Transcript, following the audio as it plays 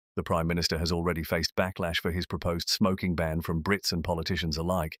The Prime Minister has already faced backlash for his proposed smoking ban from Brits and politicians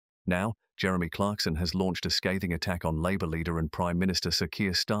alike. Now, Jeremy Clarkson has launched a scathing attack on Labour leader and Prime Minister Sir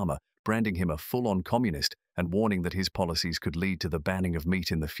Keir Starmer, branding him a full-on communist and warning that his policies could lead to the banning of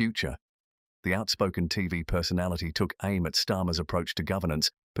meat in the future. The outspoken TV personality took aim at Starmer's approach to governance,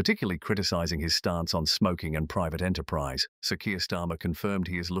 particularly criticising his stance on smoking and private enterprise. Sir Keir Starmer confirmed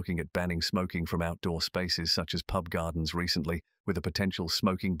he is looking at banning smoking from outdoor spaces such as pub gardens recently, with a potential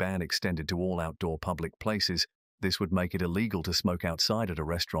smoking ban extended to all outdoor public places. This would make it illegal to smoke outside at a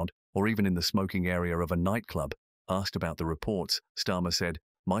restaurant or even in the smoking area of a nightclub. Asked about the reports, Starmer said,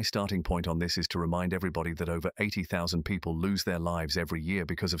 "My starting point on this is to remind everybody that over 80,000 people lose their lives every year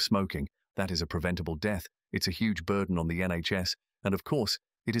because of smoking. That is a preventable death. It's a huge burden on the NHS, and of course,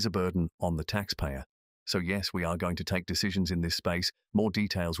 it is a burden on the taxpayer. So yes, we are going to take decisions in this space. More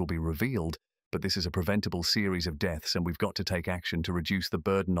details will be revealed, but this is a preventable series of deaths and we've got to take action to reduce the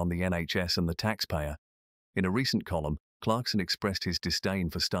burden on the NHS and the taxpayer." In a recent column, Clarkson expressed his disdain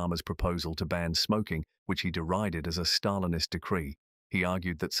for Starmer's proposal to ban smoking, which he derided as a Stalinist decree. He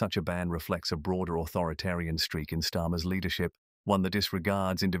argued that such a ban reflects a broader authoritarian streak in Starmer's leadership, one that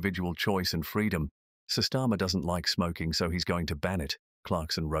disregards individual choice and freedom. "Sir Starmer doesn't like smoking, so he's going to ban it,"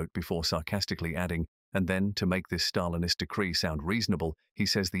 Clarkson wrote before sarcastically adding, "And then, to make this Stalinist decree sound reasonable, he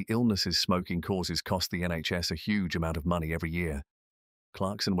says the illnesses smoking causes cost the NHS a huge amount of money every year."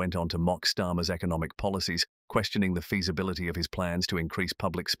 Clarkson went on to mock Starmer's economic policies, questioning the feasibility of his plans to increase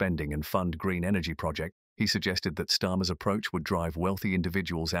public spending and fund green energy projects. He suggested that Starmer's approach would drive wealthy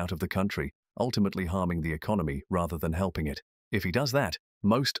individuals out of the country, ultimately harming the economy rather than helping it. If he does that,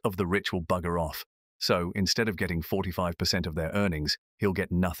 most of the rich will bugger off. So, instead of getting 45% of their earnings, he'll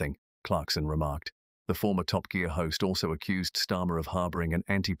get nothing, Clarkson remarked. The former Top Gear host also accused Starmer of harboring an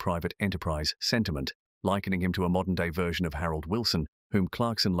anti-private enterprise sentiment, likening him to a modern-day version of Harold Wilson, whom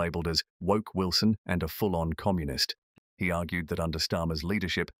Clarkson labelled as woke Wilson and a full-on communist. He argued that under Starmer's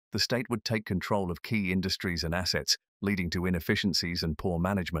leadership, the state would take control of key industries and assets, leading to inefficiencies and poor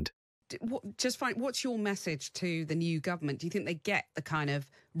management. What's your message to the new government? Do you think they get the kind of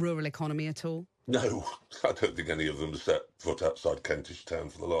rural economy at all? No, I don't think any of them have set foot outside Kentish Town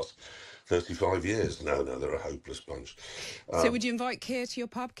for the last 35 years. No, they're a hopeless bunch. So would you invite Keir to your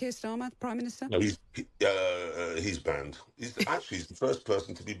pub, Keir Starmer, the Prime Minister? No, he's banned. He's the first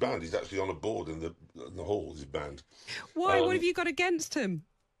person to be banned. He's actually on a board in the hall. He's banned. Why? What have you got against him?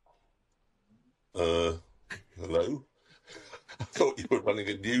 Hello? I thought you were running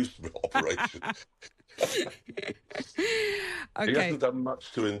a news operation. Okay. He hasn't done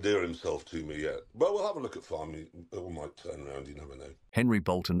much to endear himself to me yet. Well, we'll have a look at farming. It all might turn around, you never know. Henry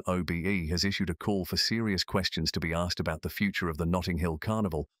Bolton OBE has issued a call for serious questions to be asked about the future of the Notting Hill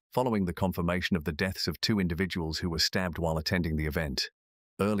Carnival, following the confirmation of the deaths of 2 individuals who were stabbed while attending the event.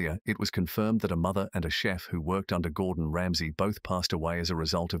 Earlier, it was confirmed that a mother and a chef who worked under Gordon Ramsay both passed away as a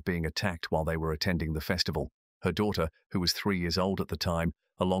result of being attacked while they were attending the festival. Her daughter, who was 3 years old at the time,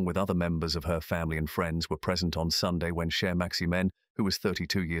 along with other members of her family and friends, were present on Sunday when Cher Maximen, who was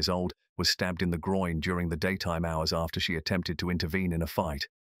 32 years old, was stabbed in the groin during the daytime hours after she attempted to intervene in a fight.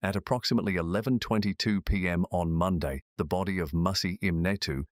 At approximately 11:22 p.m. on Monday, the body of Musi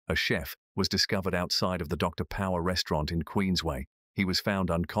Imnetu, a chef, was discovered outside of the Dr. Power restaurant in Queensway. He was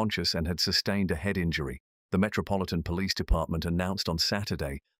found unconscious and had sustained a head injury. The Metropolitan Police Department announced on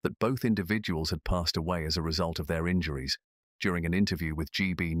Saturday that both individuals had passed away as a result of their injuries. During an interview with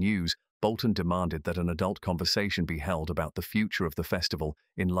GB News, Bolton demanded that an adult conversation be held about the future of the festival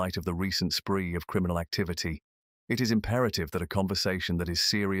in light of the recent spree of criminal activity. "It is imperative that a conversation that is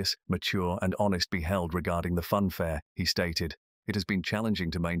serious, mature and honest be held regarding the fun fair," he stated. "It has been challenging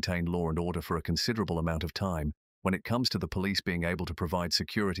to maintain law and order for a considerable amount of time. When it comes to the police being able to provide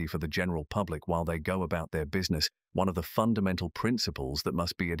security for the general public while they go about their business, one of the fundamental principles that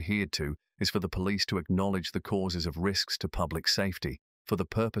must be adhered to is for the police to acknowledge the causes of risks to public safety, for the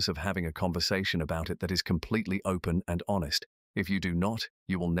purpose of having a conversation about it that is completely open and honest. If you do not,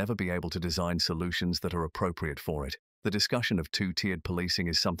 you will never be able to design solutions that are appropriate for it. The discussion of two-tiered policing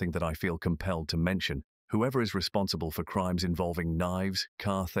is something that I feel compelled to mention. Whoever is responsible for crimes involving knives,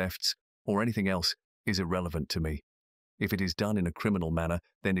 car thefts, or anything else is irrelevant to me. If it is done in a criminal manner,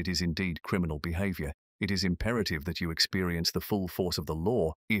 then it is indeed criminal behavior. It is imperative that you experience the full force of the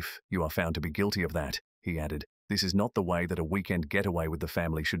law if you are found to be guilty of that," he added. "This is not the way that a weekend getaway with the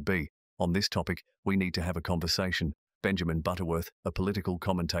family should be. On this topic, we need to have a conversation." Benjamin Butterworth, a political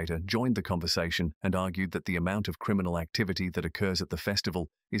commentator, joined the conversation and argued that the amount of criminal activity that occurs at the festival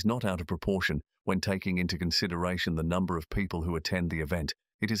is not out of proportion when taking into consideration the number of people who attend the event.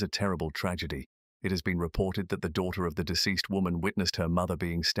 It is a terrible tragedy. It has been reported that the daughter of the deceased woman witnessed her mother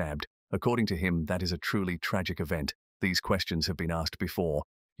being stabbed. According to him, that is a truly tragic event. These questions have been asked before.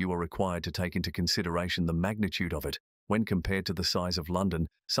 You are required to take into consideration the magnitude of it. When compared to the size of London,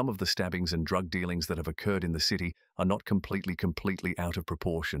 some of the stabbings and drug dealings that have occurred in the city are not completely out of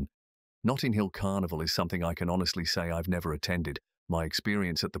proportion. Notting Hill Carnival is something I can honestly say I've never attended. My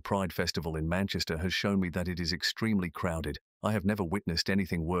experience at the Pride Festival in Manchester has shown me that it is extremely crowded. I have never witnessed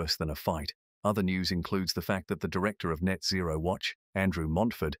anything worse than a fight. Other news includes the fact that the director of Net Zero Watch, Andrew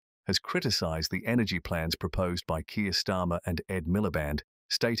Montford, has criticised the energy plans proposed by Keir Starmer and Ed Miliband,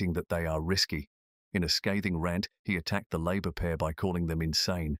 stating that they are risky. In a scathing rant, he attacked the Labour pair by calling them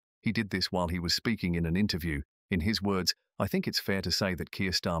insane. He did this while he was speaking in an interview. In his words, "I think it's fair to say that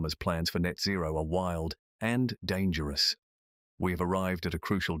Keir Starmer's plans for net zero are wild and dangerous. We have arrived at a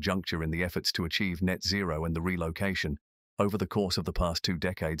crucial juncture in the efforts to achieve net zero and the relocation. Over the course of the past 2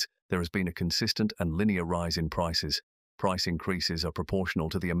 decades, there has been a consistent and linear rise in prices. Price increases are proportional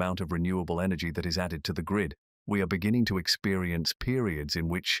to the amount of renewable energy that is added to the grid. We are beginning to experience periods in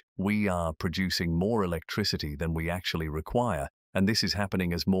which we are producing more electricity than we actually require, and this is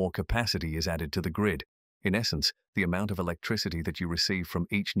happening as more capacity is added to the grid. In essence, the amount of electricity that you receive from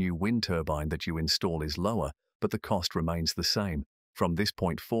each new wind turbine that you install is lower, but the cost remains the same. From this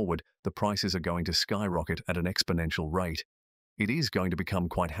point forward, the prices are going to skyrocket at an exponential rate. It is going to become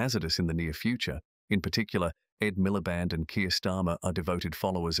quite hazardous in the near future. In particular, Ed Miliband and Keir Starmer are devoted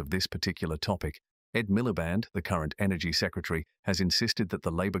followers of this particular topic. Ed Miliband, the current Energy Secretary, has insisted that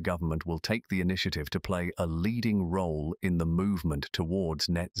the Labour government will take the initiative to play a leading role in the movement towards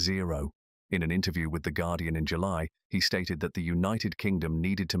net zero. In an interview with The Guardian in July, he stated that the United Kingdom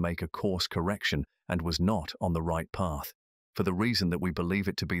needed to make a course correction and was not on the right path. For the reason that we believe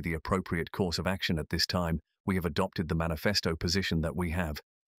it to be the appropriate course of action at this time, we have adopted the manifesto position that we have.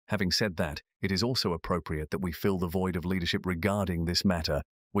 Having said that, it is also appropriate that we fill the void of leadership regarding this matter.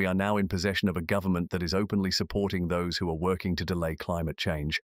 We are now in possession of a government that is openly supporting those who are working to delay climate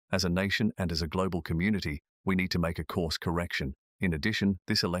change. As a nation and as a global community, we need to make a course correction. In addition,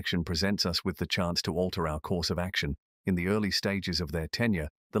 this election presents us with the chance to alter our course of action. In the early stages of their tenure,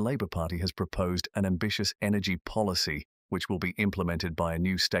 the Labour Party has proposed an ambitious energy policy, which will be implemented by a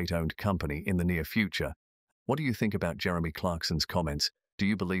new state-owned company in the near future. What do you think about Jeremy Clarkson's comments? Do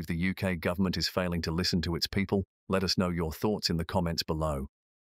you believe the UK government is failing to listen to its people? Let us know your thoughts in the comments below.